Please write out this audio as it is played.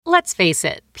Let's face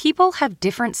it, people have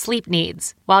different sleep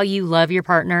needs. While you love your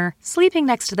partner, sleeping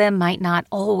next to them might not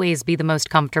always be the most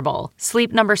comfortable.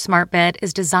 Sleep Number Smart Bed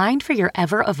is designed for your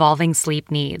ever-evolving sleep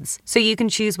needs, so you can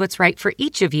choose what's right for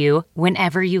each of you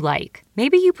whenever you like.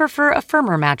 Maybe you prefer a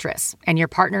firmer mattress and your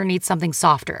partner needs something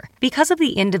softer. Because of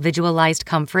the individualized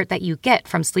comfort that you get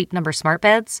from Sleep Number Smart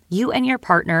Beds, you and your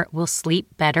partner will sleep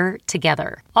better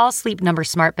together. All Sleep Number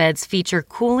Smart Beds feature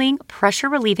cooling,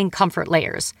 pressure-relieving comfort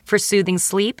layers for soothing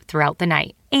sleep throughout the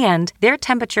night. And their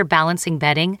temperature balancing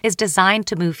bedding is designed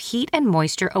to move heat and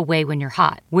moisture away when you're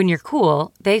hot. When you're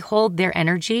cool, they hold their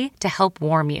energy to help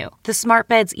warm you. The smart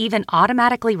beds even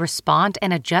automatically respond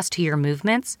and adjust to your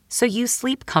movements, so you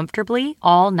sleep comfortably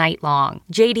all night long.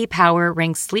 J.D. Power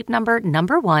ranks Sleep Number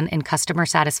 #1 in customer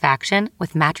satisfaction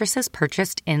with mattresses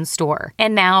purchased in-store.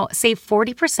 And now, save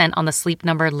 40% on the Sleep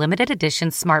Number limited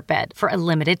edition smart bed for a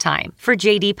limited time. For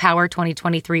J.D. Power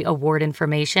 2023 award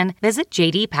information, visit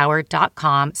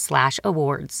jdpower.com/awards.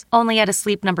 Only at a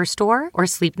Sleep Number store or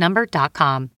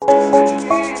sleepnumber.com.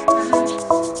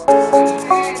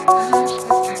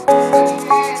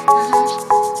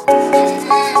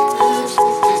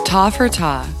 Ta for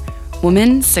Ta,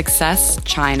 Women, Success,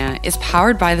 China is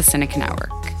powered by the Sinica Network.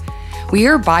 We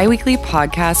are a bi-weekly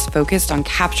podcast focused on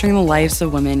capturing the lives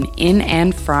of women in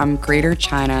and from Greater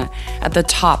China at the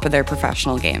top of their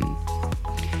professional game.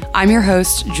 I'm your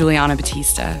host, Juliana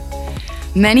Batista.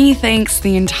 Many thanks to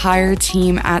the entire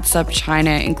team at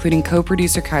SupChina, including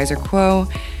co-producer Kaiser Kuo,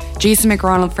 Jason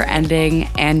McRonald for editing,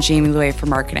 and Jamie Luay for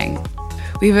marketing.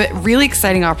 We have a really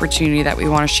exciting opportunity that we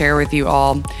want to share with you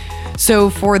all. So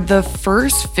for the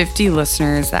first 50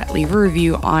 listeners that leave a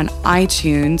review on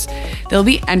iTunes, they'll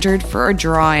be entered for a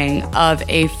drawing of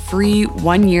a free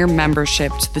 1-year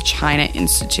membership to the China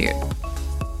Institute.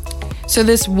 So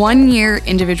this 1-year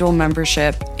individual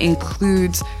membership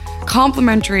includes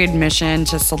complimentary admission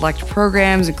to select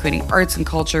programs, including arts and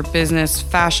culture, business,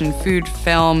 fashion, food,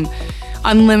 film,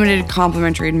 unlimited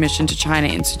complimentary admission to China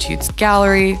Institute's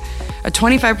gallery, a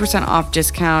 25% off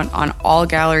discount on all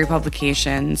gallery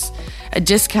publications, a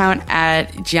discount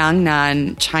at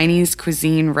Jiangnan Chinese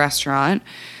cuisine restaurant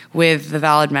with the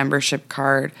valid membership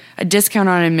card, a discount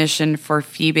on admission for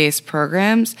fee-based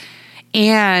programs,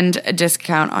 and a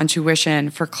discount on tuition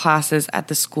for classes at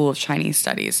the School of Chinese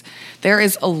Studies. There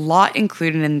is a lot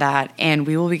included in that, and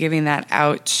we will be giving that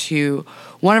out to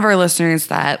one of our listeners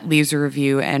that leaves a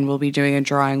review, and we'll be doing a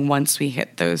drawing once we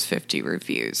hit those 50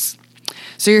 reviews.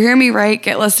 So you're hearing me right,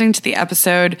 get listening to the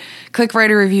episode, click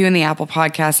write a review in the Apple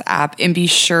Podcast app, and be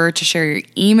sure to share your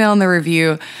email in the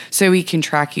review so we can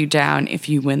track you down if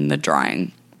you win the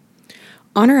drawing.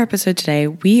 On our episode today,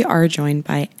 we are joined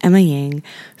by Emma Yang,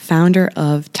 founder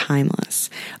of Timeless,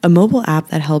 a mobile app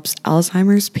that helps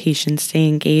Alzheimer's patients stay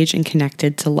engaged and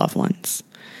connected to loved ones.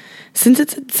 Since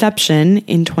its inception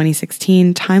in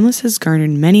 2016, Timeless has garnered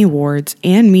many awards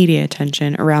and media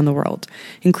attention around the world,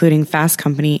 including Fast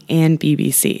Company and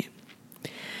BBC.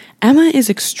 Emma is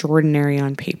extraordinary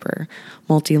on paper,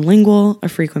 multilingual, a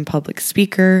frequent public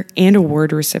speaker, and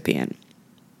award recipient.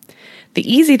 The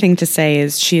easy thing to say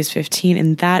is she is 15,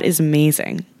 and that is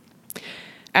amazing.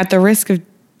 At the risk of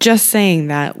just saying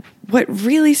that, what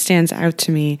really stands out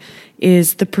to me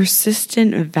is the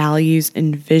persistent values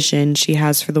and vision she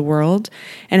has for the world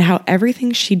and how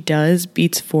everything she does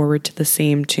beats forward to the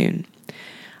same tune.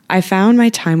 I found my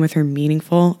time with her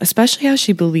meaningful, especially how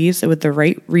she believes that with the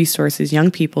right resources,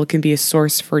 young people can be a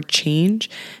source for change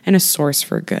and a source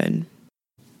for good.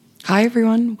 Hi,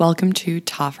 everyone. Welcome to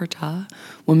Ta for Ta,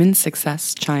 Women's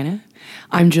Success China.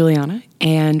 I'm Juliana,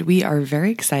 and we are very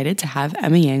excited to have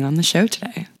Emma Yang on the show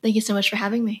today. Thank you so much for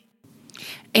having me.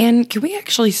 And can we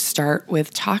actually start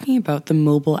with talking about the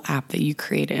mobile app that you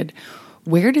created?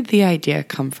 Where did the idea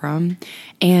come from?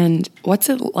 And what's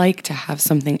it like to have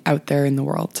something out there in the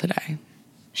world today?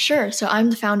 Sure. So I'm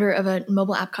the founder of a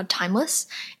mobile app called Timeless.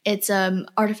 It's an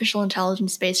artificial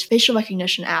intelligence-based facial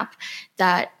recognition app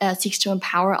that seeks to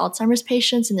empower Alzheimer's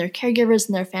patients and their caregivers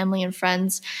and their family and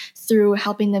friends through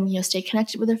helping them, stay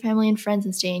connected with their family and friends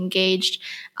and stay engaged.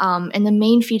 And the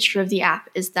main feature of the app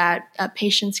is that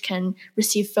patients can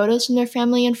receive photos from their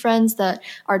family and friends that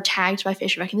are tagged by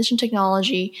facial recognition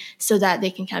technology so that they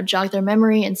can kind of jog their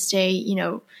memory and stay,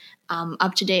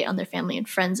 up to date on their family and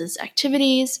friends'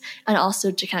 activities, and also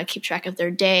to kind of keep track of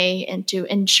their day and to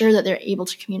ensure that they're able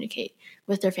to communicate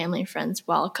with their family and friends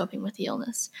while coping with the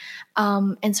illness.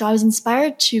 And so I was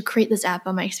inspired to create this app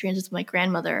on my experiences with my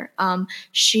grandmother.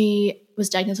 She was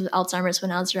diagnosed with Alzheimer's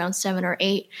when I was around 7 or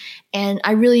 8, and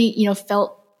I really,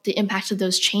 felt the impact of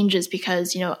those changes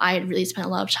because, I had really spent a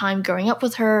lot of time growing up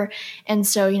with her. And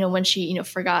so, when she,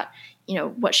 forgot,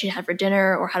 what she'd had for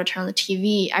dinner or how to turn on the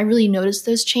TV, I really noticed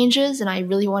those changes, and I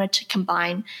really wanted to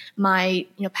combine my,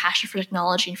 passion for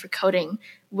technology and for coding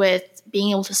with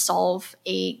being able to solve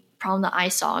a problem that I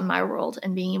saw in my world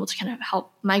and being able to kind of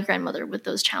help my grandmother with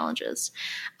those challenges.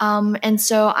 And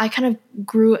so it kind of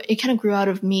grew out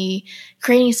of me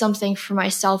creating something for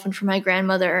myself and for my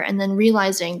grandmother, and then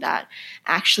realizing that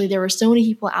actually there were so many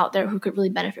people out there who could really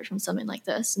benefit from something like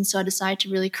this. And so I decided to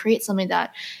really create something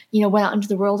that, went out into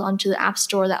the world, onto the App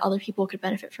Store, that other people could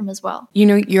benefit from as well.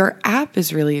 Your app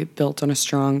is really built on a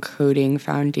strong coding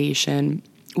foundation.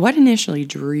 What initially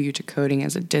drew you to coding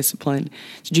as a discipline?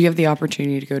 Did you have the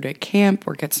opportunity to go to a camp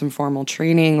or get some formal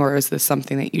training, or is this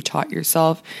something that you taught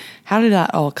yourself? How did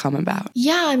that all come about?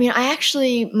 Yeah,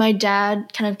 my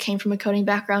dad kind of came from a coding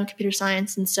background, computer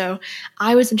science, and so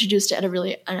I was introduced to it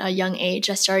at a young age.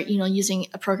 I started, using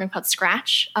a program called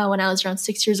Scratch when I was around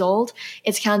 6 years old.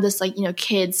 It's kind of this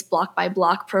kids block by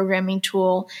block programming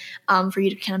tool for you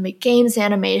to kind of make games,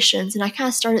 animations, and I kind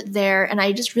of started there, and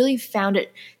I just really found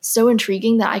it so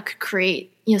intriguing that I could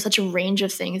create such a range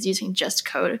of things using just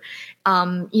code.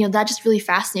 That just really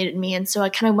fascinated me, and so I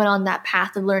kind of went on that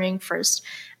path of learning first,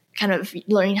 kind of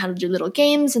learning how to do little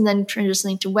games, and then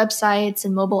transitioning to websites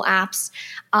and mobile apps.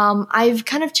 I've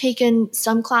kind of taken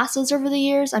some classes over the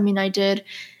years. I did.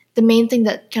 The main thing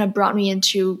that kind of brought me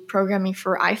into programming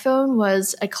for iPhone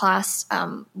was a class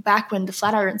back when the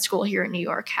Flatiron School here in New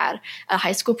York had a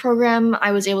high school program.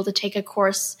 I was able to take a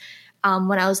course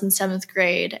when I was in 7th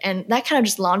grade. And that kind of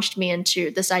just launched me into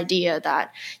this idea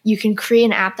that you can create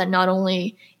an app that not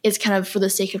only is kind of for the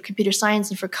sake of computer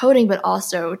science and for coding, but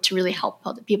also to really help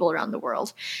other people around the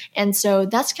world. And so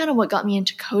that's kind of what got me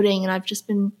into coding. And I've just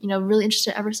been, really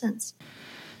interested ever since.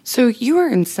 So you were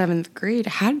in 7th grade.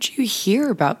 How did you hear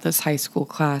about this high school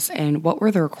class, and what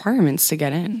were the requirements to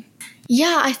get in?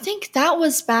 Yeah, I think that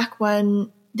was back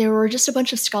when there were just a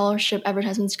bunch of scholarship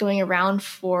advertisements going around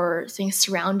for things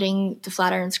surrounding the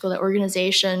Flatiron School, that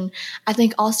organization. I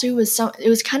think also it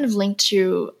was kind of linked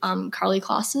to Karlie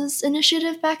Kloss's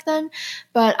initiative back then.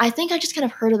 But I think I just kind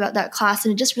of heard about that class,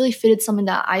 and it just really fitted something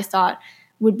that I thought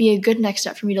would be a good next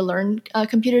step for me to learn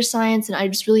computer science. And I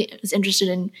just really was interested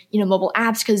in, mobile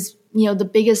apps, because, the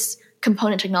biggest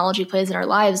component technology plays in our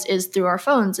lives is through our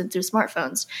phones and through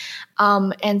smartphones.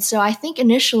 And so I think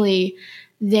initially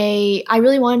I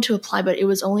really wanted to apply, but it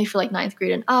was only for 9th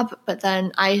grade and up. But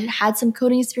then I had some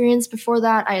coding experience before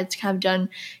that. I had kind of done,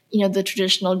 the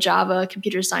traditional Java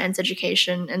computer science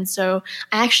education. And so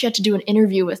I actually had to do an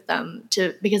interview with them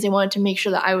because they wanted to make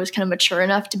sure that I was kind of mature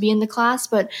enough to be in the class.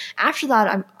 But after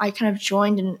that, I kind of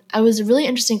joined, and it was a really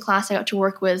interesting class. I got to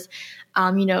work with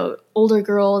older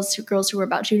girls who were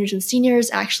about juniors and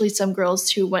seniors, actually some girls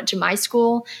who went to my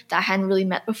school that I hadn't really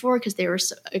met before because they were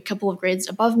a couple of grades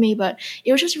above me, but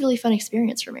it was just a really fun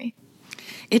experience for me.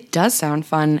 It does sound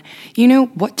fun.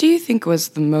 What do you think was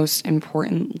the most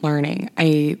important learning?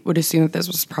 I would assume that this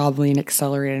was probably an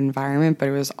accelerated environment, but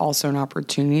it was also an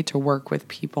opportunity to work with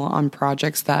people on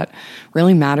projects that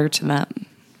really matter to them.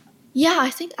 Yeah, I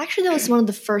think actually that was one of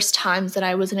the first times that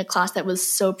I was in a class that was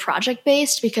so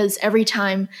project-based, because every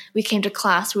time we came to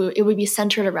class, it would be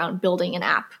centered around building an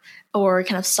app or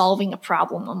kind of solving a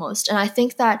problem almost. And I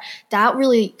think that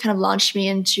really kind of launched me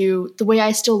into the way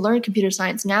I still learn computer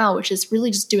science now, which is really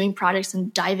just doing projects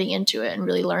and diving into it and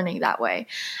really learning that way.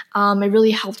 It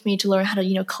really helped me to learn how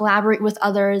to, collaborate with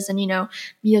others, and,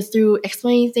 through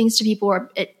explaining things to people,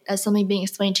 or as something being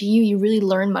explained to you, you really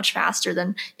learn much faster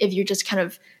than if you're just kind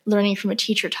of learning from a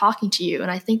teacher talking to you.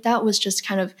 And I think that was just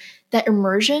kind of, that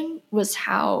immersion was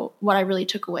what I really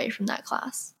took away from that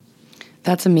class.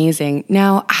 That's amazing.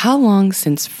 Now, how long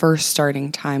since first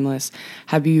starting Timeless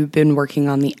have you been working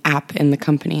on the app in the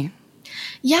company?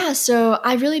 Yeah, so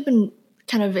I've really been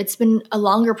it's been a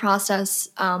longer process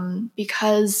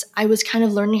because I was kind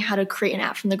of learning how to create an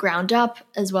app from the ground up,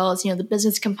 as well as, the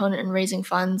business component and raising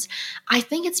funds. I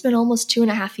think it's been almost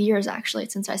 2.5 years actually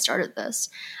since I started this.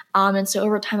 And so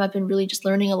over time, I've been really just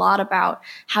learning a lot about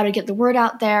how to get the word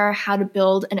out there, how to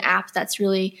build an app that's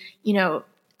really,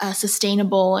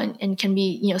 sustainable and can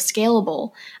be,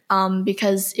 scalable,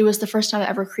 because it was the first time I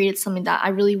ever created something that I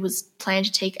really was planning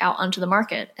to take out onto the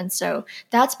market. And so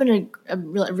that's been a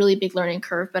really big learning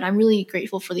curve, but I'm really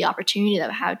grateful for the opportunity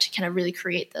that I had to kind of really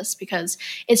create this, because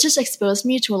it's just exposed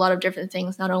me to a lot of different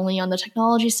things, not only on the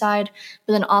technology side,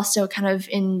 but then also kind of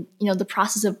in, the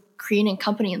process of creating a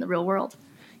company in the real world.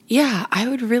 Yeah, I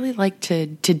would really like to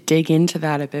dig into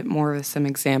that a bit more with some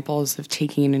examples of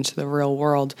taking it into the real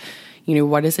world.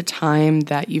 What is a time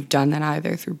that you've done that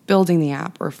either through building the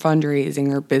app or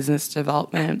fundraising or business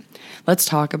development? Let's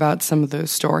talk about some of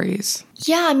those stories.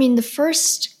 Yeah, I mean, the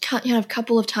first kind of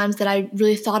couple of times that I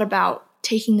really thought about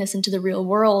taking this into the real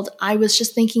world, I was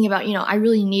just thinking about, I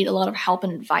really need a lot of help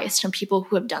and advice from people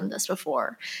who have done this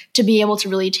before to be able to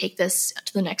really take this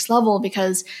to the next level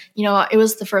because, it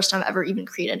was the first time I ever even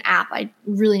created an app. I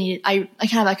really needed,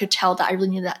 I could tell that I really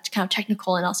needed that kind of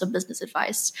technical and also business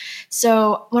advice.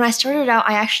 So when I started out,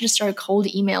 I actually just started cold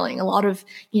emailing a lot of,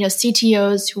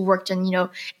 CTOs who worked in,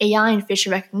 AI and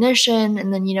facial recognition.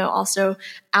 And then, also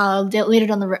later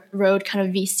down the road, kind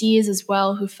of VCs as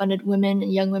well, who funded women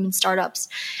and young women startups.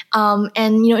 And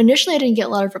initially I didn't get a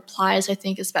lot of replies, I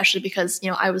think, especially because,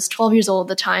 I was 12 years old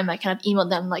at the time. I kind of emailed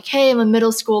them like, hey, I'm a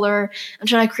middle schooler. I'm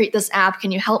trying to create this app.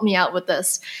 Can you help me out with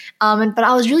this? But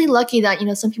I was really lucky that,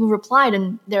 some people replied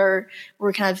and there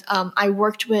were kind of, I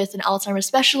worked with an Alzheimer's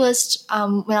specialist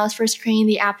when I was first creating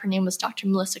the app. Her name was Dr.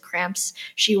 Melissa Cramps.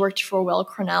 She worked for Weill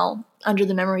Cornell under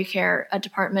the memory care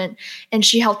department. And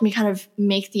she helped me kind of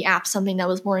make the app something that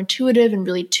was more intuitive and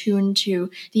really tuned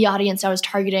to the audience I was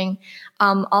targeting.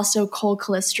 Also, Cole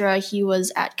Callistra, he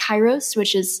was at Kairos,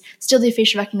 which is still the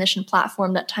facial recognition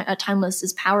platform that Timeless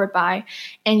is powered by.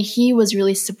 And he was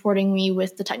really supporting me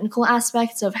with the technical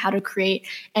aspects of how to create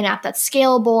an app that's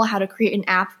scalable, how to create an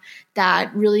app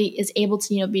that really is able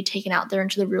to, be taken out there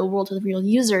into the real world with real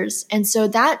users. And so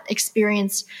that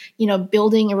experience,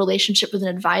 building a relationship with an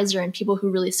advisor and people who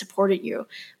really supported you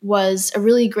was a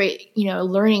really great,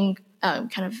 learning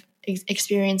kind of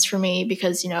experience for me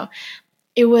because,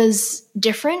 it was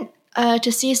different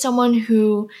to see someone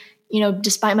who,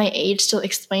 despite my age, still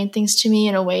explained things to me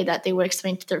in a way that they would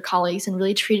explain to their colleagues and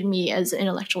really treated me as an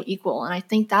intellectual equal. And I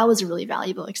think that was a really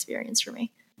valuable experience for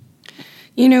me.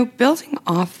 Building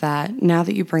off that, now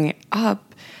that you bring it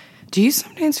up, do you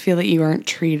sometimes feel that you aren't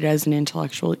treated as an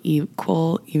intellectual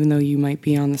equal, even though you might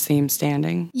be on the same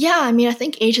standing? Yeah, I mean, I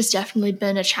think age has definitely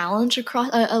been a challenge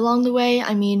along the way.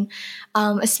 I mean,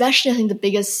 especially I think the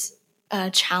biggest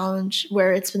challenge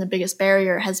where it's been the biggest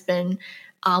barrier has been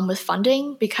with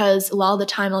funding, because a lot of the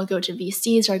time I'll go to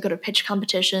VCs or I go to pitch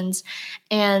competitions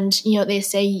and, they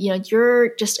say,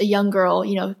 you're just a young girl,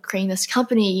 creating this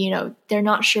company, they're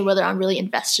not sure whether I'm really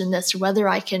invested in this or whether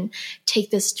I can take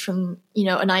this from,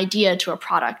 an idea to a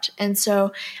product. And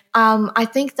so I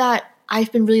think that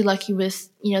I've been really lucky with,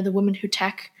 the Women Who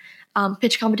Tech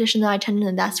pitch competition that I attended,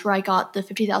 and that's where I got the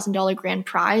 $50,000 grand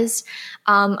prize.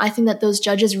 I think that those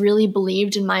judges really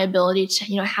believed in my ability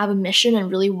to, have a mission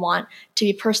and really want to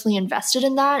be personally invested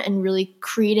in that and really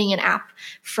creating an app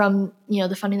from,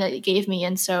 the funding that it gave me.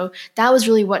 And so that was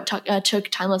really what took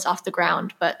Timeless off the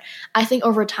ground. But I think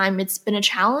over time it's been a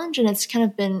challenge, and it's kind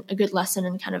of been a good lesson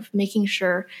in kind of making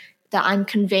sure that I'm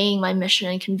conveying my mission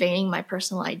and conveying my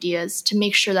personal ideas to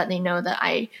make sure that they know that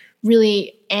I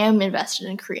really am invested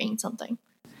in creating something.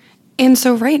 And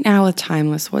so right now with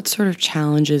Timeless, what sort of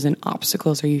challenges and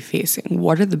obstacles are you facing?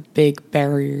 What are the big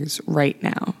barriers right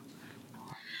now?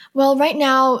 Well, right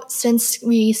now, since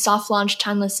we soft launched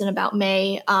Timeless in about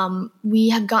May, we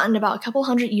have gotten about a couple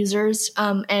hundred users,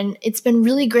 and it's been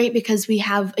really great because we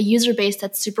have a user base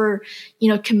that's super,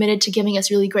 committed to giving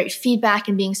us really great feedback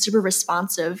and being super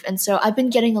responsive. And so I've been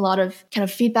getting a lot of kind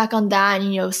of feedback on that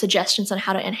and, suggestions on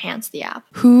how to enhance the app.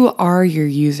 Who are your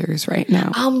users right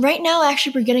now? Right now,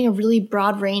 actually, we're getting a really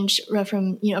broad range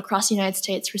from, across the United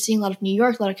States. We're seeing a lot of New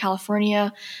York, a lot of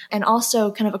California, and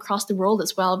also kind of across the world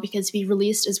as well, because we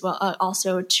released as well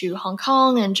also to Hong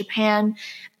Kong and Japan.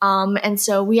 And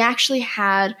so we actually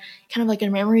had kind of like a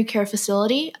memory care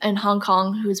facility in Hong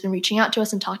Kong who's been reaching out to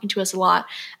us and talking to us a lot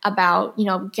about,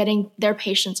 getting their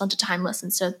patients onto Timeless.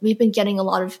 And so we've been getting a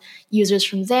lot of users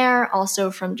from there, also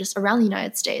from just around the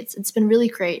United States. It's been really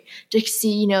great to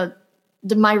see,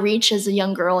 my reach as a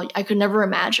young girl. I could never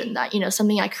imagine that,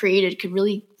 something I created could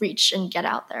really reach and get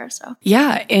out there. So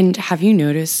yeah. And have you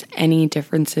noticed any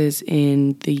differences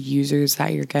in the users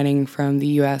that you're getting from the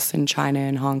US and China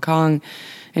and Hong Kong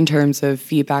in terms of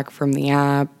feedback from the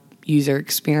app, user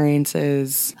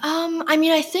experiences?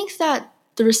 I think that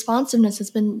the responsiveness has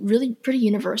been really pretty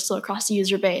universal across the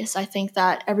user base. I think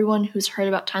that everyone who's heard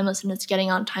about Timeless and is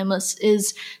getting on Timeless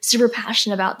is super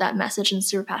passionate about that message and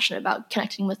super passionate about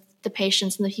connecting with the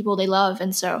patients and the people they love.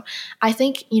 And so I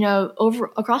think,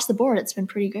 across the board, it's been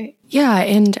pretty great. Yeah,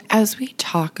 and as we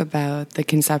talk about the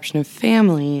conception of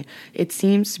family, it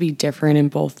seems to be different in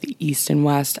both the East and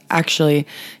West. Actually,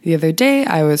 the other day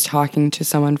I was talking to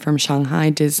someone from Shanghai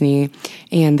Disney,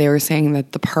 and they were saying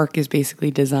that the park is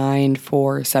basically designed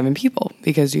for 7 people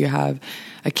because you have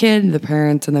a kid, the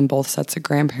parents, and then both sets of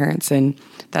grandparents, and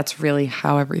that's really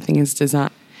how everything is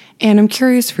designed. And I'm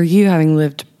curious for you, having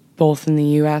lived both in the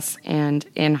US and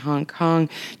in Hong Kong,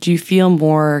 do you feel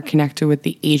more connected with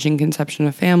the Asian conception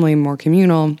of family, more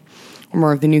communal, or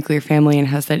more of the nuclear family, and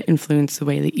has that influenced the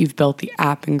way that you've built the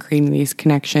app and creating these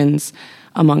connections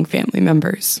among family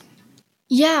members?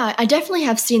 Yeah, I definitely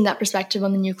have seen that perspective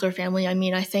on the nuclear family. I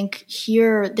mean, I think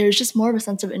here there's just more of a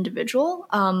sense of individual,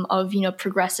 of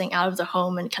progressing out of the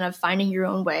home and kind of finding your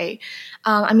own way.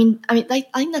 I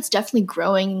think that's definitely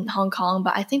growing in Hong Kong,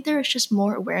 but I think there is just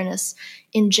more awareness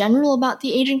in general about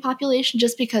the aging population,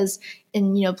 just because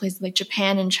in places like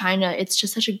Japan and China, it's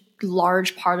just such a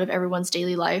large part of everyone's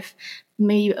daily life.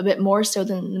 Maybe a bit more so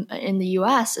than in the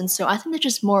US. And so I think there's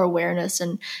just more awareness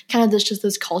and kind of just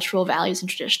those cultural values and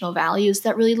traditional values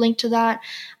that really link to that.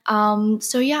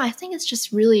 So yeah, I think it's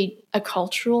just really a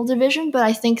cultural division. But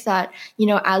I think that,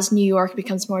 as New York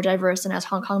becomes more diverse and as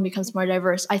Hong Kong becomes more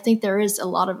diverse, I think there is a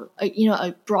lot of,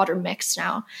 a broader mix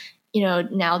now,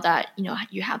 now that,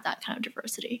 you have that kind of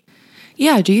diversity.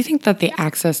 Yeah, do you think that the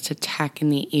access to tech in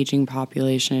the aging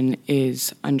population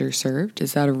is underserved?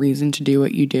 Is that a reason to do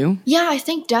what you do? Yeah, I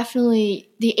think definitely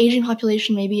the aging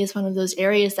population maybe is one of those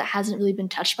areas that hasn't really been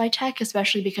touched by tech,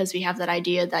 especially because we have that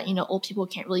idea that, old people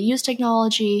can't really use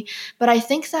technology. But I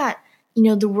think that,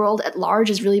 the world at large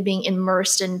is really being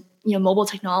immersed in mobile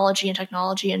technology and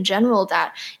technology in general,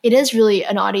 that it is really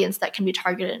an audience that can be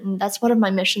targeted. And that's one of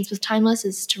my missions with Timeless,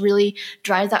 is to really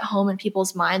drive that home in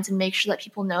people's minds and make sure that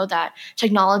people know that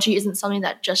technology isn't something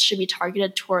that just should be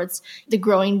targeted towards the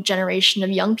growing generation of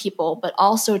young people, but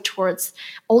also towards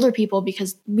older people,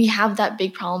 because we have that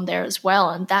big problem there as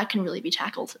well. And that can really be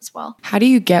tackled as well. How do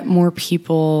you get more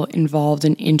people involved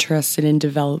and interested in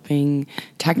developing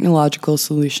technological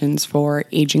solutions for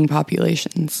aging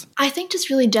populations? I think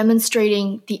just really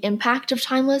demonstrating the impact of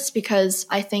Timeless, because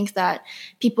I think that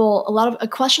a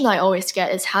question that I always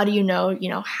get is, how do you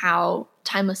know how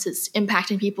Timeless is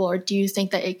impacting people, or do you think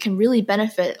that it can really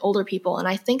benefit older people? And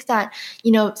I think that,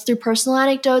 through personal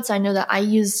anecdotes, I know that I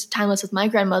use Timeless with my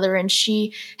grandmother, and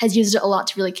she has used it a lot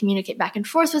to really communicate back and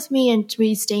forth with me and to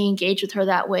be staying engaged with her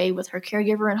that way with her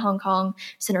caregiver in Hong Kong,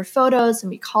 send her photos, and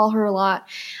we call her a lot.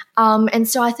 And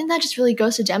so I think that just really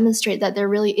goes to demonstrate that there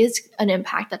really is an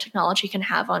impact that technology can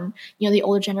have on, the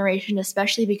older generation,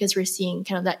 especially because we're seeing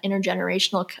kind of that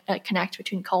intergenerational connect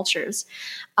between cultures.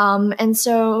 And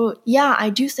so, yeah, I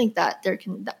do think that there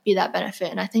can be that benefit.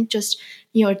 And I think just,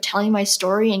 telling my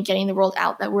story and getting the word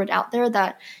out there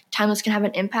that Timeless can have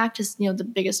an impact is, the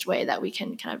biggest way that we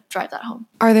can kind of drive that home.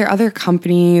 Are there other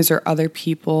companies or other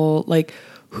people,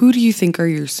 who do you think are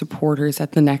your supporters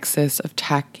at the nexus of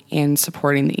tech and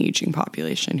supporting the aging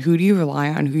population? Who do you rely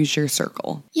on? Who's your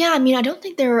circle? Yeah, I don't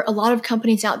think there are a lot of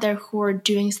companies out there who are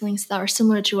doing things that are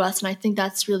similar to us. And I think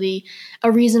that's really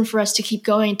a reason for us to keep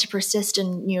going, to persist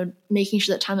and, making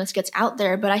sure that Timeless gets out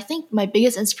there. But I think my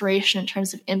biggest inspiration in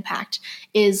terms of impact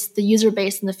is the user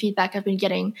base and the feedback I've been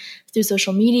getting through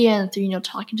social media and through,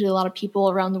 talking to a lot of people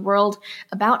around the world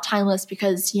about Timeless,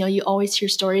 because, you always hear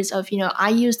stories of, I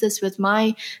use this with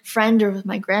my friend or with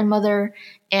my grandmother,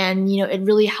 and, it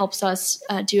really helps us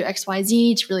do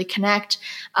XYZ to really connect.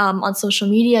 On social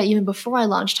media, even before I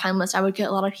launched Timeless, I would get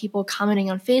a lot of people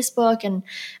commenting on Facebook and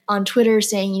on Twitter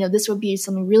saying, this would be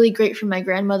something really great for my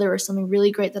grandmother, or something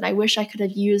really great that I wish I could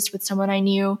have used with someone I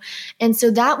knew. And so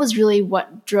that was really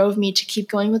what drove me to keep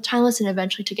going with Timeless and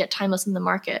eventually to get Timeless in the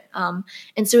market.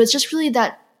 And so it's just really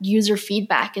that user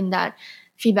feedback and that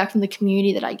feedback from the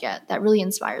community that I get that really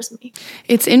inspires me.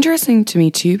 It's interesting to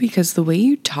me too, because the way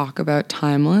you talk about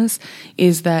Timeless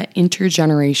is that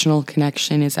intergenerational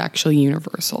connection is actually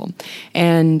universal.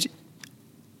 And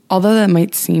although that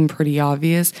might seem pretty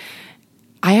obvious,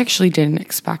 I actually didn't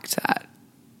expect that.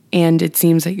 And it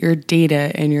seems that your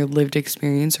data and your lived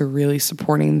experience are really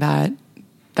supporting that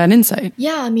insight.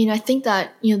 Yeah, I think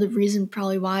that, the reason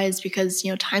probably why is because,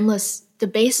 Timeless, the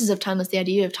basis of Timeless, the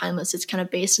idea of Timeless, is kind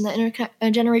of based in that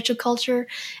intergenerational culture.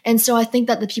 And so I think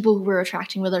that the people who we're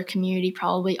attracting with our community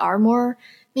probably are more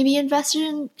maybe invested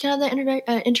in kind of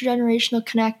that intergenerational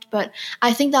connect. But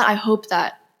I hope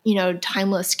that,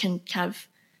 Timeless can kind of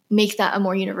make that a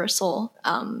more universal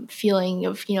feeling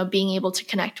of, being able to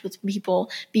connect with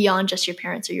people beyond just your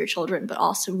parents or your children, but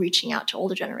also reaching out to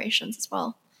older generations as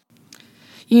well.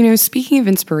 Speaking of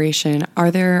inspiration, are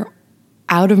there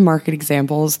out-of-market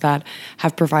examples that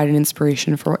have provided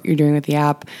inspiration for what you're doing with the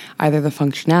app, either the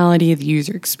functionality, the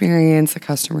user experience, the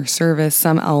customer service,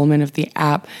 some element of the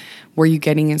app? Were you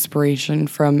getting inspiration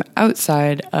from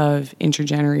outside of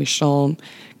intergenerational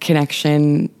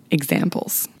connection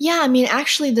examples? Yeah, I mean,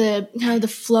 actually,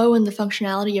 the flow and the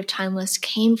functionality of Timeless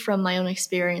came from my own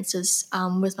experiences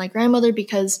with my grandmother,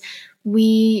 because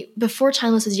before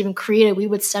Timeless was even created, we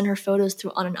would send her photos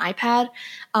through on an iPad,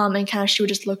 and kind of she would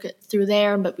just look through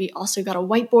there. But we also got a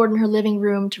whiteboard in her living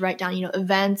room to write down,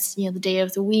 events, the day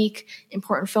of the week,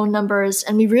 important phone numbers,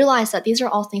 and we realized that these are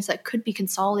all things that could be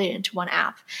consolidated into one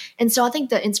app. And so I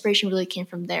think the inspiration really came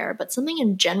from there. But something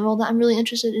in general that I'm really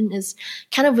interested in is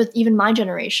kind of with even my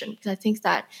generation, because I think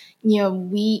that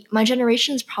my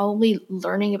generation is probably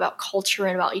learning about culture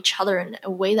and about each other in a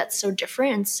way that's so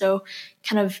different and so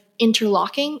kind of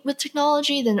interlocking with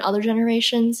technology than other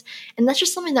generations. And that's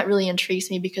just something that really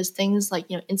intrigues me, because things like,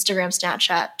 Instagram,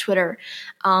 Snapchat, Twitter,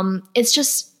 it's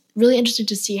just really interesting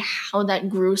to see how that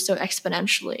grew so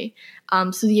exponentially.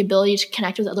 So the ability to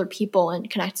connect with other people and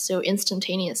connect so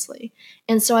instantaneously.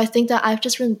 And so I think that I've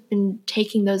just been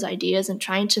taking those ideas and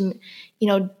trying to,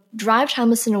 drive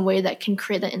Timeless in a way that can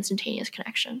create that instantaneous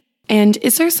connection. And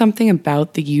is there something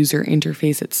about the user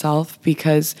interface itself?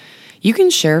 Because you can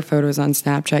share photos on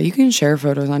Snapchat, you can share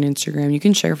photos on Instagram, you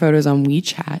can share photos on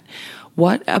WeChat.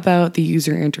 What about the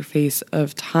user interface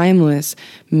of Timeless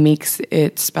makes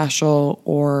it special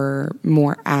or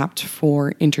more apt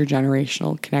for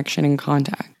intergenerational connection and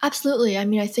contact? Absolutely. I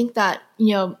mean, I think that,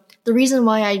 the reason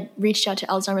why I reached out to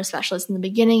Alzheimer's specialists in the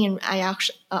beginning, and I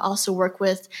actually also work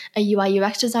with a UI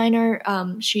UX designer.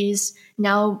 She's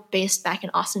now based back in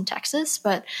Austin, Texas,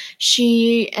 but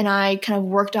she and I kind of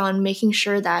worked on making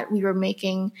sure that we were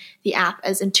making the app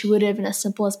as intuitive and as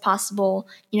simple as possible.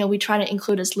 We try to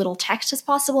include as little text as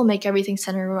possible, make everything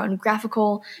centered around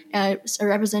graphical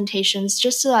representations,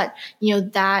 just so that,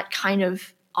 that kind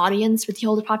of audience with the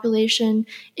older population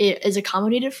is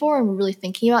accommodated for. And we're really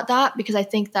thinking about that, because I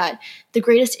think that the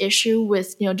greatest issue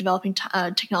with developing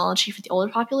technology for the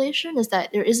older population is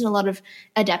that there isn't a lot of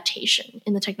adaptation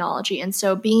in the technology. And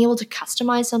so being able to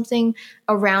customize something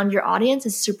around your audience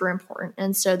is super important.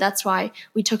 And so that's why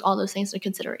we took all those things into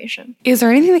consideration. Is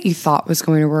there anything that you thought was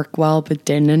going to work well but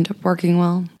didn't end up working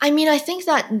well? I mean, I think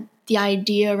that the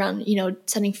idea around,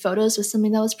 sending photos was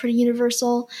something that was pretty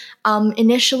universal.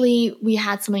 Initially, we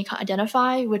had something called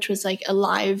Identify, which was like a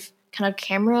live kind of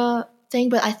camera thing.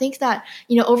 But I think that,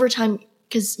 over time,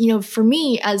 because, for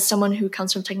me, as someone who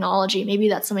comes from technology, maybe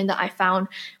that's something that I found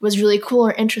was really cool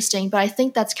or interesting. But I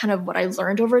think that's kind of what I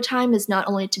learned over time, is not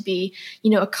only to be,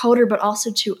 a coder, but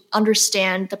also to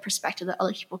understand the perspective that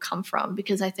other people come from.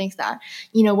 Because I think that,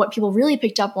 what people really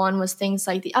picked up on was things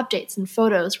like the updates and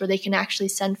photos, where they can actually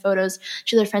send photos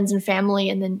to their friends and family,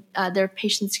 and then their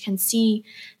patients can see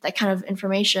that kind of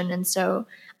information. And so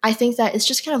I think that it's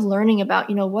just kind of learning about,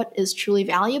 what is truly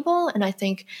valuable. And I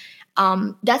think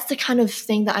that's the kind of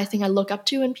thing that I think I look up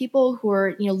to in people who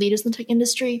are, leaders in the tech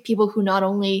industry, people who not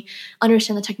only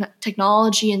understand the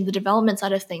technology and the development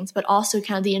side of things, but also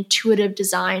kind of the intuitive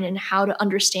design and how to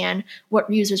understand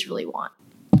what users really want.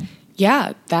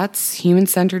 Yeah, that's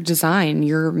human-centered design.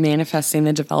 You're manifesting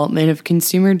the development of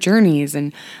consumer journeys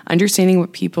and understanding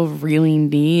what people really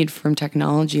need from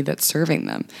technology that's serving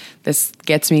them. This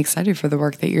gets me excited for the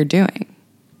work that you're doing.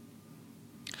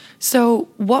 So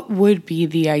what would be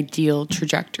the ideal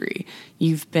trajectory?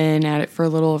 You've been at it for a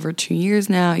little over 2 years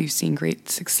now. You've seen great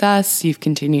success. You've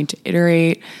continued to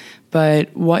iterate.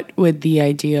 But what would the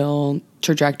ideal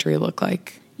trajectory look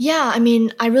like? Yeah, I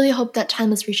mean, I really hope that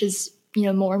Timeless reaches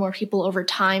more and more people over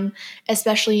time,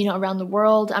 especially, around the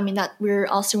world. I mean, that we're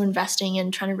also investing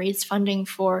in trying to raise funding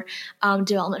for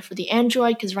development for the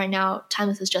Android, because right now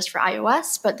Timeless is just for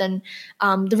iOS. But then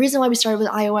the reason why we started with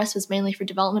iOS was mainly for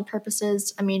development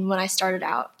purposes. I mean, when I started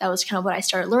out, that was kind of what I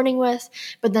started learning with.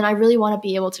 But then I really want to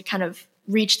be able to kind of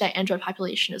reach that Android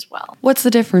population as well. What's the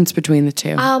difference between the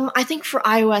two? I think for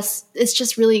iOS, it's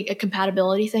just really a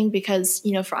compatibility thing, because,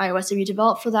 for iOS, if you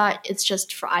develop for that, it's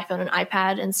just for iPhone and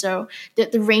iPad. And so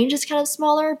the range is kind of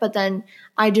smaller, but then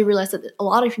I do realize that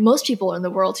most people in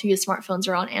the world who use smartphones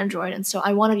are on Android. And so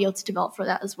I want to be able to develop for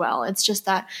that as well. It's just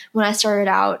that when I started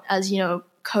out as,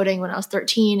 coding when I was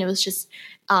 13, it was just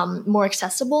more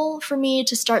accessible for me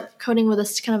to start coding with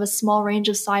a kind of a small range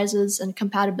of sizes and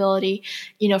compatibility.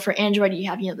 For Android, you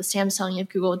have, the Samsung, you have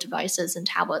Google devices and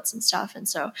tablets and stuff. And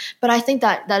so, but I think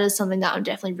that is something that I'm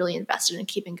definitely really invested in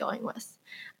keeping going with.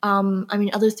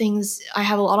 Other things, I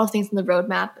have a lot of things in the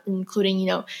roadmap, including,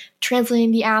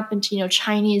 translating the app into,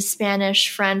 Chinese, Spanish,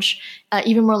 French,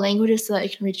 even more languages so that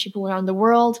it can reach people around the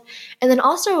world. And then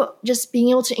also just being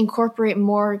able to incorporate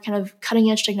more kind of cutting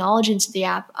edge technology into the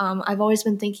app. I've always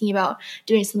been thinking about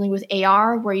doing something with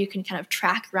AR where you can kind of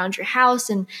track around your house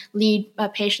and lead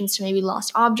patients to maybe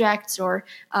lost objects or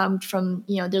from,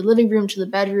 their living room to the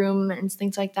bedroom and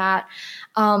things like that.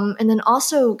 And then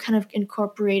also kind of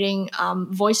incorporating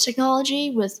voice technology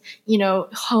with,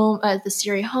 Home, the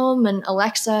Siri Home and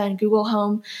Alexa and Google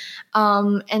Home.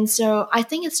 And so I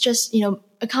think it's just,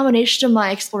 a combination of my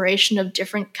exploration of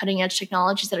different cutting edge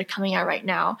technologies that are coming out right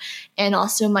now, and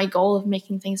also my goal of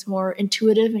making things more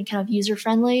intuitive and kind of user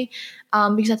friendly.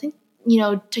 Because I think,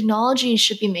 technology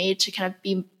should be made to kind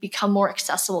of become more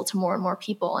accessible to more and more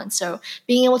people. And so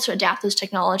being able to adapt those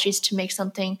technologies to make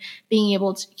something, being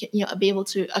able to, be able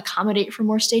to accommodate for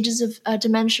more stages of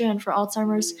dementia and for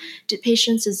Alzheimer's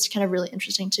patients is kind of really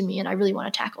interesting to me. And I really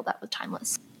want to tackle that with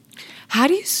Timeless. How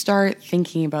do you start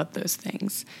thinking about those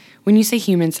things? When you say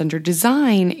human-centered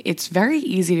design, it's very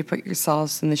easy to put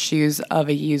yourselves in the shoes of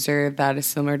a user that is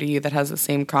similar to you, that has the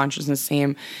same consciousness,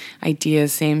 same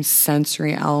ideas, same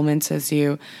sensory elements as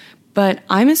you. But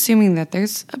I'm assuming that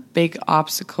there's a big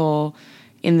obstacle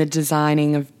in the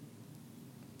designing of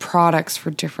products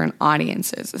for different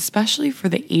audiences, especially for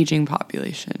the aging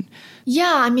population.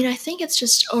 Yeah, I think it's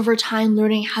just over time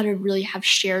learning how to really have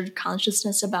shared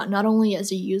consciousness about not only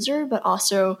as a user, but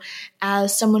also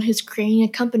as someone who's creating a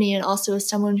company and also as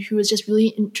someone who is just really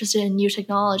interested in new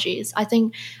technologies. I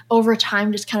think over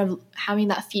time, just kind of having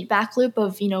that feedback loop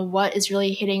of, what is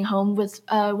really hitting home with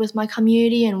my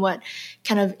community and what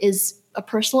kind of is a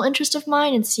personal interest of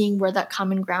mine and seeing where that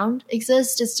common ground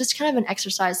exists. It's just kind of an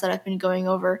exercise that I've been going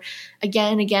over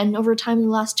again and again over time in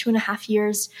the last 2.5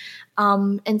 years.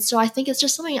 And so I think it's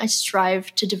just something I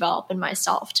strive to develop in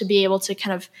myself, to be able to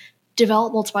kind of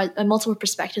develop multiple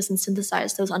perspectives and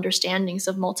synthesize those understandings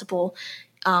of multiple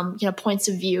points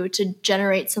of view to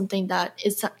generate something that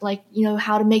is like,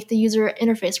 how to make the user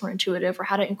interface more intuitive or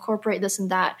how to incorporate this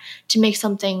and that to make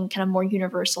something kind of more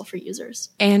universal for users.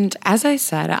 And as I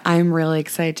said, I'm really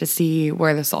excited to see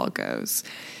where this all goes.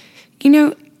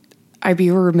 I'd be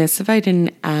remiss if I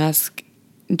didn't ask,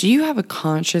 do you have a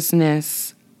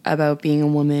consciousness about being a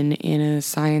woman in a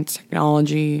science,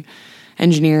 technology,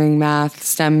 engineering, math,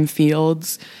 STEM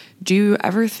fields? Do you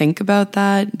ever think about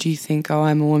that? Do you think,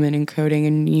 I'm a woman in coding,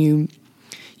 and you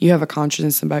have a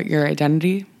consciousness about your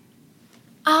identity?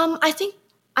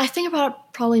 I think about it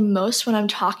probably most when I'm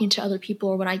talking to other people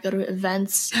or when I go to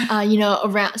events,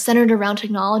 centered around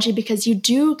technology, because you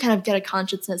do kind of get a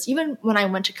consciousness. Even when I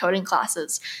went to coding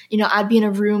classes, I'd be in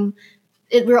a room.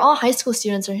 We're all high school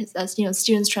students, or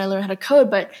students trying to learn how to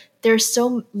code, but there's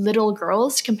so little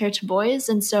girls compared to boys,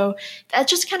 and so that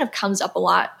just kind of comes up a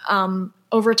lot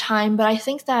over time. But I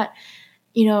think that,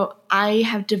 I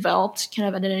have developed kind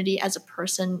of identity as a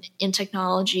person in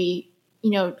technology.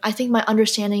 I think my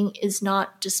understanding is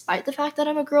not despite the fact that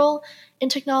I'm a girl in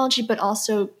technology, but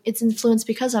also it's influenced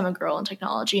because I'm a girl in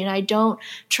technology. And I don't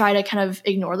try to kind of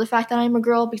ignore the fact that I'm a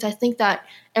girl, because I think that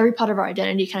every part of our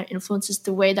identity kind of influences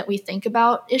the way that we think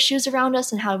about issues around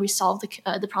us and how we solve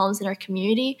the problems in our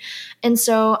community. And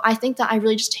so I think that I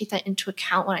really just take that into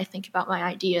account when I think about my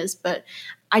ideas. But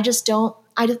I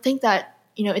think that,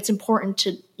 it's important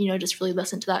to, just really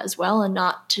listen to that as well and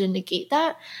not to negate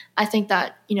that. I think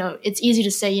that, it's easy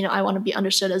to say, I want to be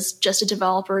understood as just a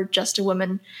developer, just a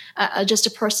woman, just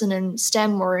a person in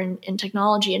STEM or in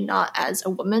technology, and not as a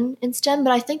woman in STEM.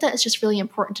 But I think that it's just really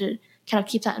important to kind of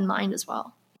keep that in mind as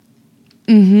well.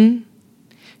 Mm-hmm.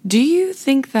 Do you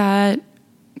think that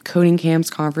coding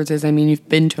camps, conferences, you've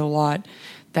been to a lot,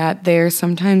 that they're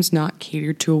sometimes not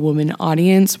catered to a woman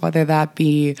audience, whether that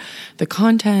be the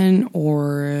content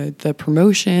or the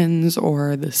promotions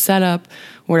or the setup,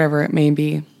 whatever it may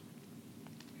be?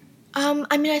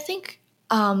 I think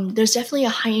there's definitely a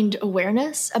heightened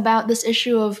awareness about this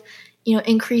issue of,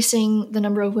 increasing the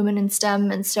number of women in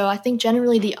STEM. And so I think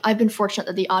generally I've been fortunate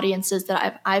that the audiences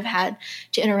that I've had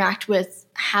to interact with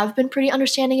have been pretty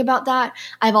understanding about that.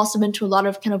 I've also been to a lot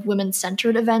of kind of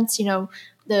women-centered events.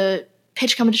 The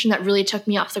pitch competition that really took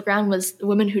me off the ground was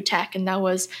Women Who Tech, and that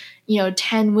was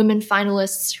 10 women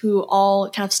finalists who all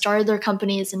kind of started their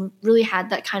companies and really had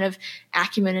that kind of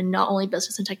acumen in not only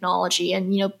business and technology,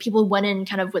 and people went in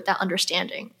kind of with that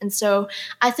understanding. And so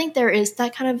I think there is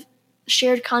that kind of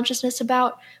shared consciousness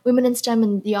about women in STEM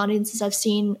and the audiences I've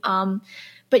seen.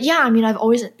 But yeah, I've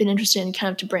always been interested in kind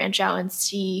of to branch out and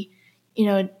see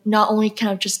not only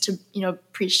kind of just to,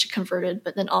 preach to converted,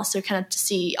 but then also kind of to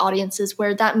see audiences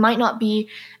where that might not be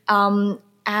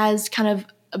as kind of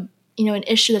an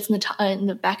issue that's in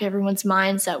the back of everyone's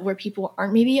minds that where people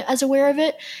aren't maybe as aware of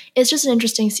it. It's just an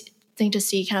interesting thing to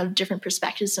see kind of different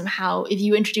perspectives on how, if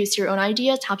you introduce your own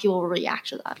ideas, how people will react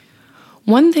to that.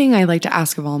 One thing I like to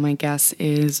ask of all my guests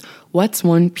is, what's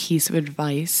one piece of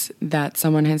advice that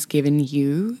someone has given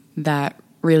you that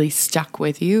really stuck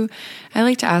with you? I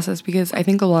like to ask this because I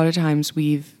think a lot of times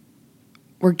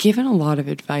we're given a lot of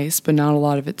advice, but not a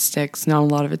lot of it sticks, not a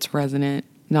lot of it's resonant,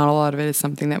 not a lot of it is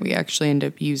something that we actually end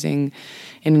up using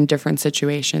in different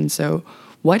situations. So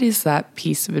what is that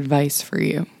piece of advice for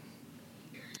you?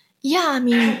 Yeah, I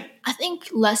mean, I think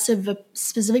less of a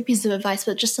specific piece of advice,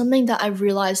 but just something that I've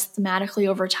realized thematically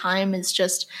over time is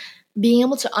just being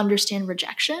able to understand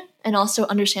rejection and also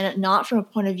understand it not from a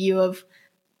point of view of,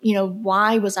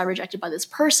 why was I rejected by this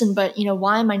person, but,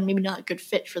 why am I maybe not a good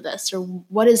fit for this, or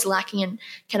what is lacking in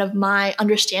kind of my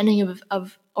understanding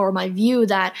of or my view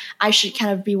that I should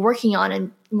kind of be working on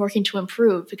and working to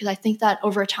improve. Because I think that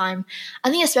over time, I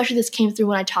think especially this came through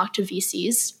when I talked to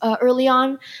VCs early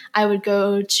on. I would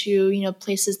go to,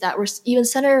 places that were even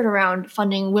centered around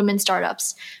funding women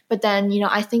startups. But then,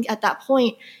 I think at that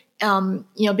point,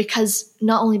 because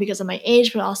not only because of my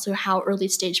age, but also how early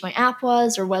stage my app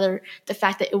was, or whether the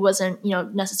fact that it wasn't,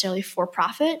 necessarily for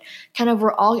profit, kind of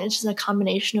were all just a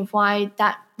combination of why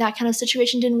that kind of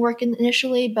situation didn't work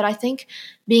initially. But I think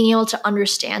being able to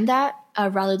understand that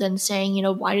rather than saying,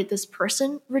 why did this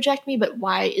person reject me, but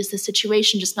why is the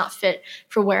situation just not fit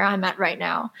for where I'm at right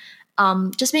now?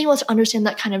 Just being able to understand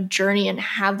that kind of journey and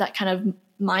have that kind of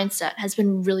mindset has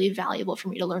been really valuable for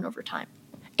me to learn over time.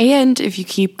 And if you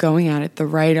keep going at it, the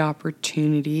right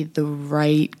opportunity, the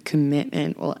right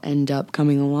commitment will end up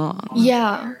coming along.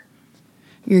 Yeah.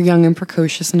 You're young and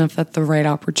precocious enough that the right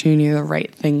opportunity, the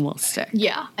right thing will stick.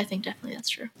 Yeah, I think definitely that's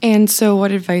true. And so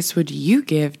what advice would you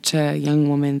give to young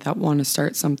women that want to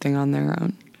start something on their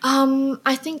own?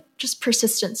 I think just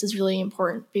persistence is really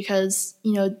important because,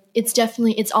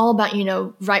 it's all about,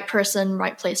 right person,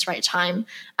 right place, right time.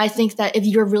 I think that if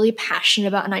you're really passionate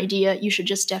about an idea, you should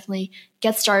just definitely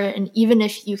get started. And even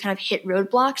if you kind of hit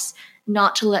roadblocks,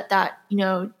 not to let that,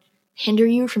 hinder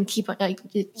you from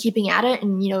keeping at it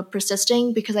and,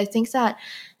 persisting. Because I think that,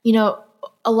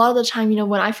 a lot of the time,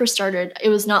 when I first started, it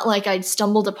was not like I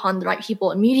stumbled upon the right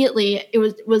people immediately. It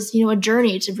was a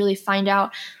journey to really find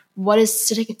out what is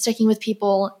sticking with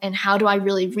people and how do I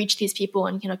really reach these people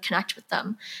and, connect with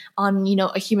them on,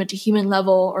 a human to human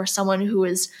level, or someone who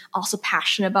is also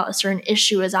passionate about a certain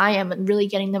issue as I am, and really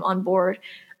getting them on board.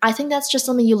 I think that's just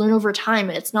something you learn over time.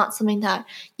 And it's not something that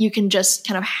you can just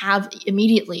kind of have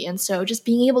immediately. And so just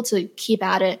being able to keep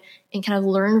at it and kind of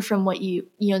learn from what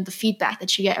the feedback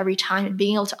that you get every time, and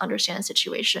being able to understand the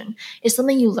situation is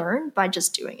something you learn by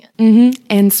just doing it. Mm-hmm.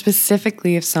 And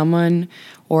specifically, if someone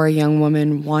or a young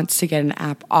woman wants to get an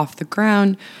app off the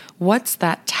ground, what's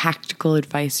that tactical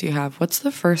advice you have? What's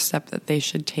the first step that they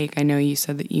should take? I know you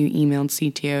said that you emailed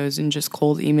CTOs and just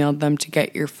cold emailed them to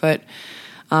get your foot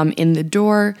in the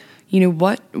door.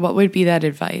 What would be that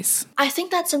advice? I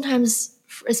think that sometimes,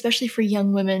 especially for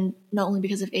young women, not only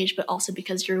because of age, but also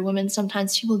because you're a woman,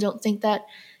 sometimes people don't think that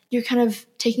you're kind of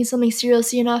taking something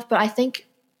seriously enough. But I think,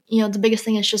 the biggest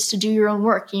thing is just to do your own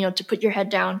work, to put your head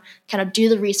down, kind of do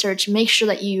the research, make sure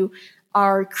that you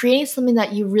are creating something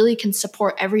that you really can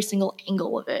support every single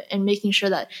angle of it, and making sure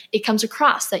that it comes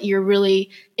across that you're really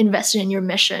invested in your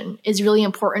mission is really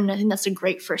important. I think that's a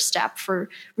great first step for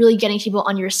really getting people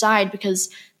on your side, because,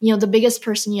 the biggest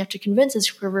person you have to convince is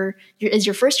whoever is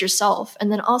your first yourself,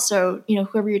 and then also,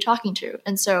 whoever you're talking to.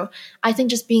 And so I think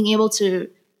just being able to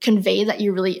convey that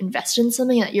you're really invested in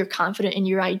something, that you're confident in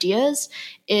your ideas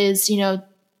is,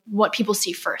 what people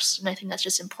see first. And I think that's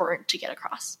just important to get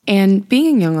across. And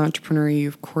being a young entrepreneur, you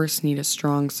of course need a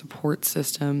strong support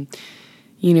system.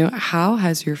 How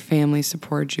has your family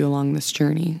supported you along this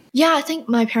journey? Yeah, I think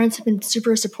my parents have been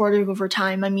super supportive over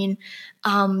time. I mean,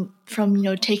 from,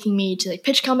 taking me to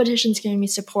pitch competitions, giving me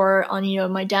support on,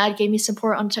 my dad gave me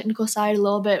support on the technical side a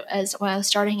little bit as when I was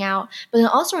starting out, but then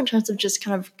also in terms of just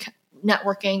kind of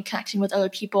networking, connecting with other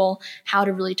people, how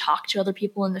to really talk to other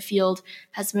people in the field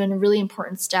has been a really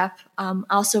important step.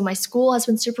 Also, my school has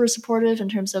been super supportive in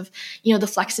terms of, the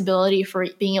flexibility for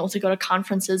being able to go to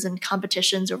conferences and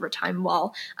competitions over time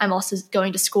while I'm also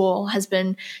going to school has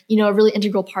been, a really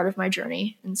integral part of my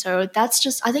journey. And so that's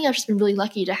just, I think I've just been really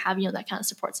lucky to have, that kind of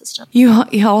support system.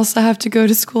 You also have to go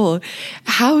to school.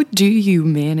 How do you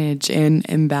manage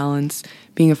and balance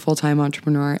being a full-time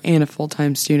entrepreneur and a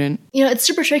full-time student? It's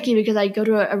super tricky because I go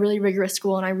to a really rigorous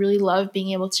school, and I really love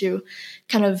being able to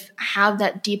kind of have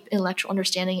that deep intellectual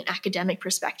understanding and academic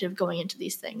perspective going into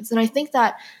these things. And I think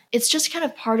that it's just kind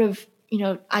of part of,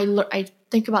 I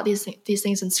think about these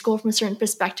things in school from a certain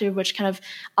perspective, which kind of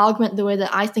augment the way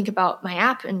that I think about my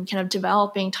app and kind of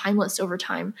developing Timeless over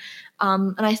time.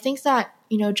 And I think that,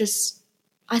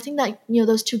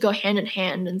 those two go hand in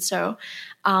hand. And so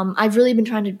I've really been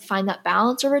trying to find that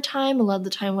balance over time. A lot of the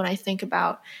time when I think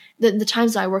about the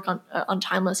times that I work on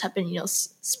Timeless have been,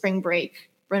 spring break,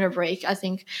 winter break. I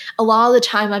think a lot of the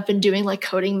time I've been doing like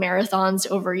coding marathons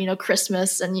over,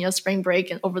 Christmas and, spring break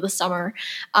and over the summer.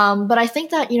 But I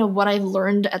think that, what I've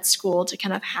learned at school to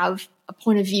kind of have a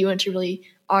point of view and to really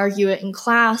argue it in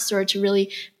class or to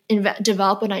really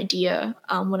develop an idea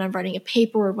when I'm writing a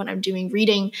paper or when I'm doing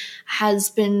reading has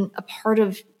been a part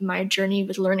of my journey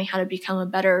with learning how to become a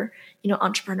better,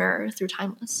 entrepreneur through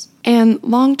Timeless. And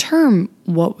long term,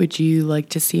 what would you like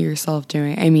to see yourself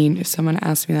doing? I mean, if someone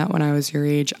asked me that when I was your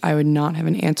age, I would not have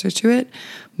an answer to it.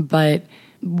 But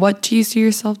what do you see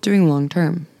yourself doing long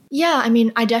term? Yeah, I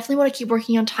mean, I definitely want to keep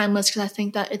working on Timeless because I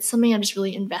think that it's something I'm just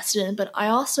really invested in. But I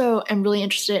also am really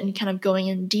interested in kind of going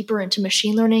in deeper into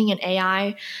machine learning and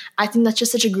AI. I think that's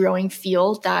just such a growing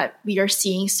field that we are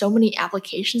seeing so many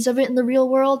applications of it in the real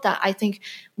world that I think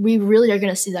we really are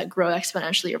going to see that grow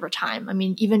exponentially over time. I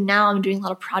mean, even now I'm doing a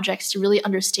lot of projects to really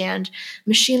understand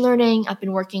machine learning. I've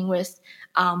been working with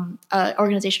an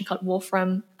organization called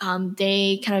Wolfram.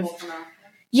 They kind of...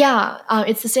 Yeah,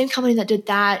 it's the same company that did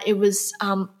that. It was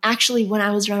actually when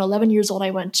I was around 11 years old,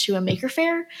 I went to a maker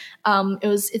fair. I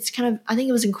think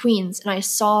it was in Queens, and I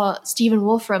saw Stephen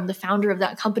Wolfram, the founder of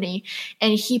that company,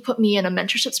 and he put me in a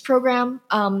mentorships program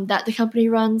that the company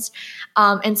runs.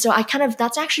 And so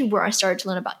that's actually where I started to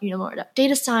learn about, more about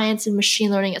data science and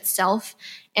machine learning itself.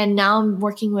 And now I'm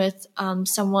working with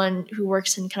someone who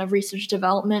works in kind of research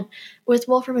development with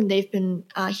Wolfram, and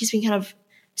he's been kind of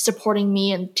supporting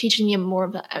me and teaching me more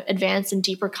of the advanced and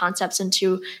deeper concepts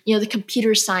into, the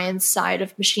computer science side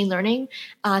of machine learning.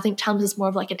 I think Timeless is more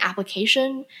of like an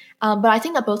application. But I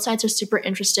think that both sides are super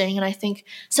interesting. And I think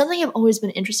something I've always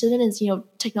been interested in is,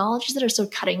 technologies that are so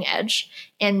cutting edge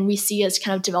and we see as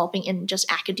kind of developing in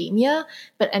just academia,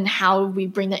 and how we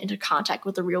bring that into contact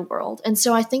with the real world. And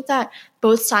so I think that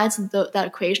both sides of that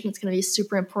equation is going to be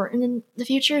super important in the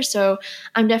future. So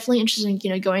I'm definitely interested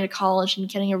in, going to college and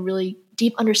getting a really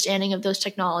deep understanding of those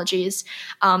technologies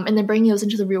and then bringing those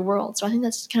into the real world. So I think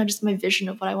that's kind of just my vision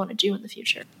of what I want to do in the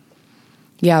future.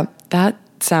 Yeah, that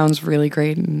sounds really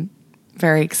great and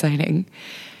very exciting.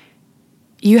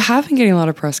 You have been getting a lot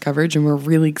of press coverage and we're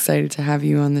really excited to have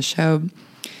you on the show.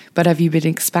 But have you been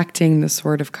expecting the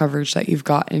sort of coverage that you've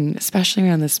gotten, especially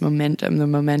around this momentum? The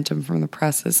momentum from the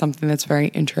press is something that's very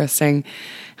interesting,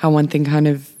 how one thing kind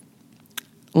of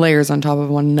layers on top of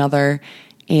one another,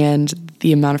 and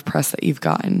the amount of press that you've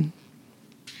gotten.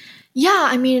 Yeah,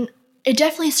 I mean, it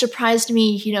definitely surprised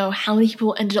me, how many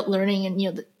people ended up learning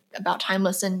and, about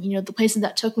Timeless and, the places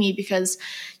that took me because,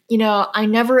 I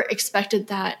never expected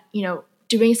that,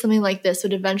 doing something like this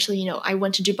would eventually, I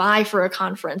went to Dubai for a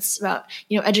conference about,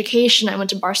 education. I went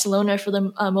to Barcelona for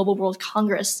the Mobile World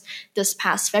Congress this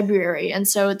past February. And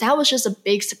so that was just a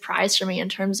big surprise for me in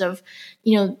terms of,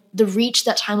 the reach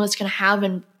that Timeless can have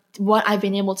and what I've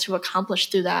been able to accomplish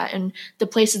through that and the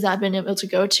places that I've been able to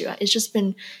go to. It's just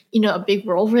been, a big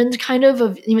whirlwind kind of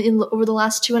over the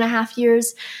last 2.5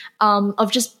 years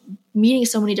of just meeting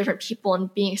so many different people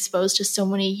and being exposed to so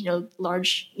many,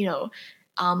 large,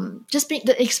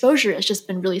 the exposure has just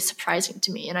been really surprising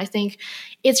to me. And I think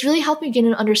it's really helped me get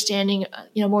an understanding,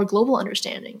 more global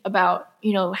understanding about,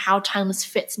 how Timeless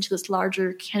fits into this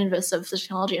larger canvas of the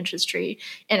technology industry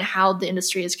and how the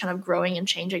industry is kind of growing and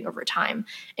changing over time.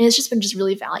 And it's just been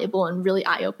really valuable and really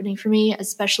eye-opening for me,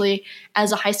 especially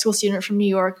as a high school student from New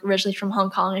York, originally from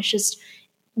Hong Kong. It's just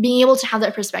being able to have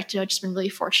that perspective. I've just been really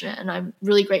fortunate and I'm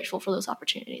really grateful for those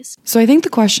opportunities. So I think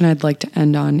the question I'd like to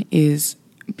end on is,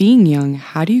 being young,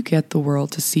 how do you get the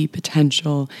world to see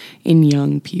potential in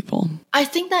young people? I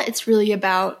think that it's really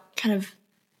about kind of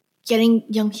getting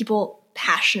young people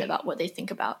passionate about what they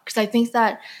think about. Because I think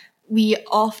that we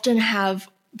often have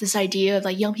this idea of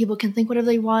like young people can think whatever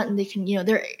they want and they can,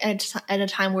 they're at a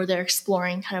time where they're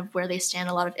exploring kind of where they stand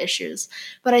on a lot of issues.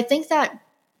 But I think that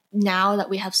now that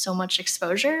we have so much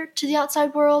exposure to the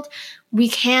outside world, we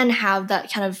can have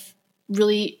that kind of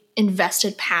really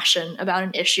invested passion about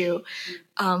an issue,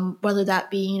 whether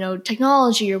that be,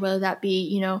 technology or whether that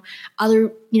be,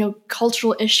 other,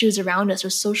 cultural issues around us or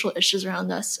social issues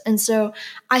around us. And so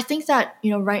I think that,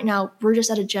 right now we're just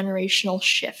at a generational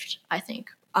shift, I think.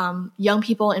 Young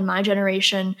people in my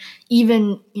generation,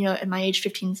 even, at my age,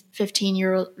 15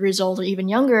 years old or even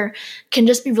younger, can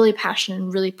just be really passionate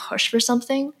and really push for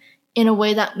something in a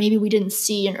way that maybe we didn't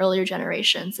see in earlier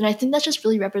generations. And I think that's just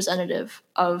really representative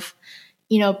of,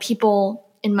 people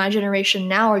in my generation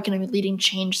now are going to be leading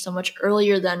change so much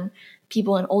earlier than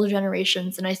people in older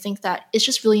generations. And I think that it's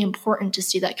just really important to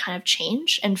see that kind of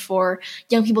change and for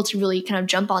young people to really kind of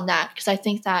jump on that, because I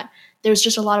think that there's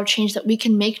just a lot of change that we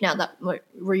can make now that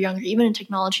we're younger, even in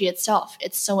technology itself.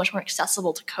 It's so much more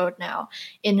accessible to code now,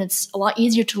 and it's a lot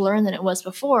easier to learn than it was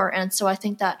before. And so I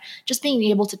think that just being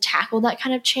able to tackle that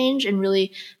kind of change and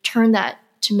really turn that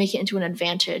to make it into an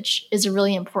advantage is a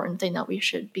really important thing that we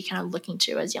should be kind of looking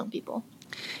to as young people.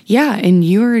 Yeah, and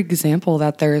you're an example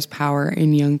that there is power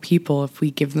in young people. If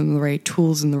we give them the right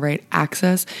tools and the right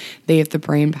access, they have the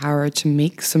brain power to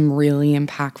make some really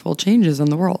impactful changes in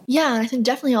the world. Yeah, and I think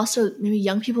definitely also maybe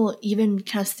young people even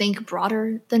kind of think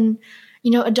broader than,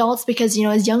 adults, because,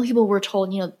 as young people we're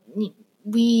told,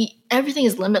 everything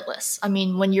is limitless. I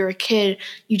mean, when you're a kid,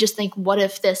 you just think, what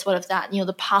if this, what if that?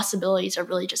 The possibilities are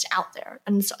really just out there.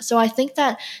 And so I think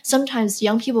that sometimes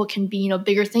young people can be,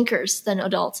 bigger thinkers than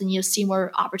adults and, see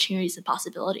more opportunities and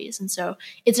possibilities. And so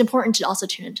it's important to also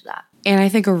tune into that. And I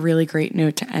think a really great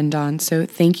note to end on. So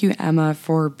thank you, Emma,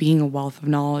 for being a wealth of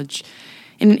knowledge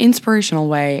in an inspirational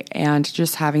way and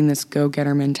just having this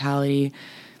go-getter mentality.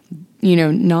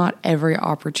 Not every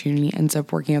opportunity ends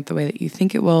up working out the way that you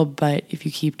think it will, but if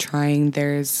you keep trying,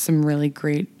 there's some really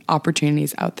great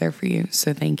opportunities out there for you.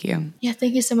 So thank you. Yeah,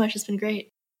 thank you so much. It's been great.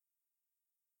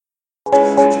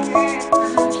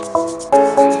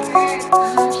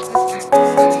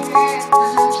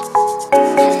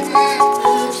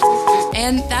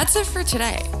 And that's it for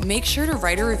today. Make sure to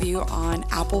write a review on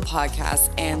Apple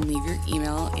Podcasts and leave your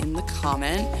email in the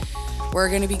comment. We're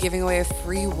going to be giving away a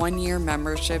free 1-year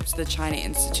membership to the China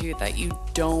Institute that you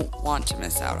don't want to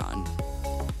miss out on.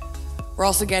 We're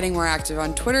also getting more active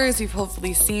on Twitter, as you've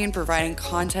hopefully seen, providing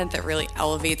content that really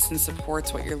elevates and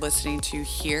supports what you're listening to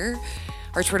here.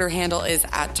 Our Twitter handle is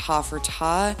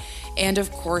 @ta4ta, and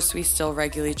of course, we still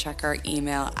regularly check our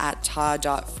email at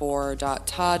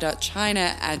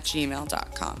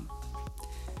ta.for.ta.china@gmail.com.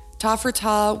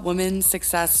 Ta4Ta, Women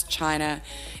Success China,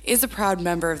 is a proud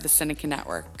member of the Sinica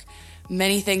Network.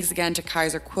 Many thanks again to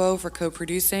Kaiser Kuo for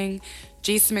co-producing,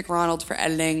 Jason McRonald for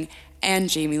editing, and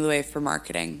Jamie Louet for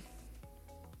marketing.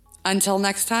 Until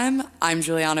next time, I'm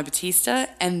Juliana Batista,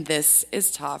 and this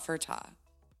is Ta4Ta.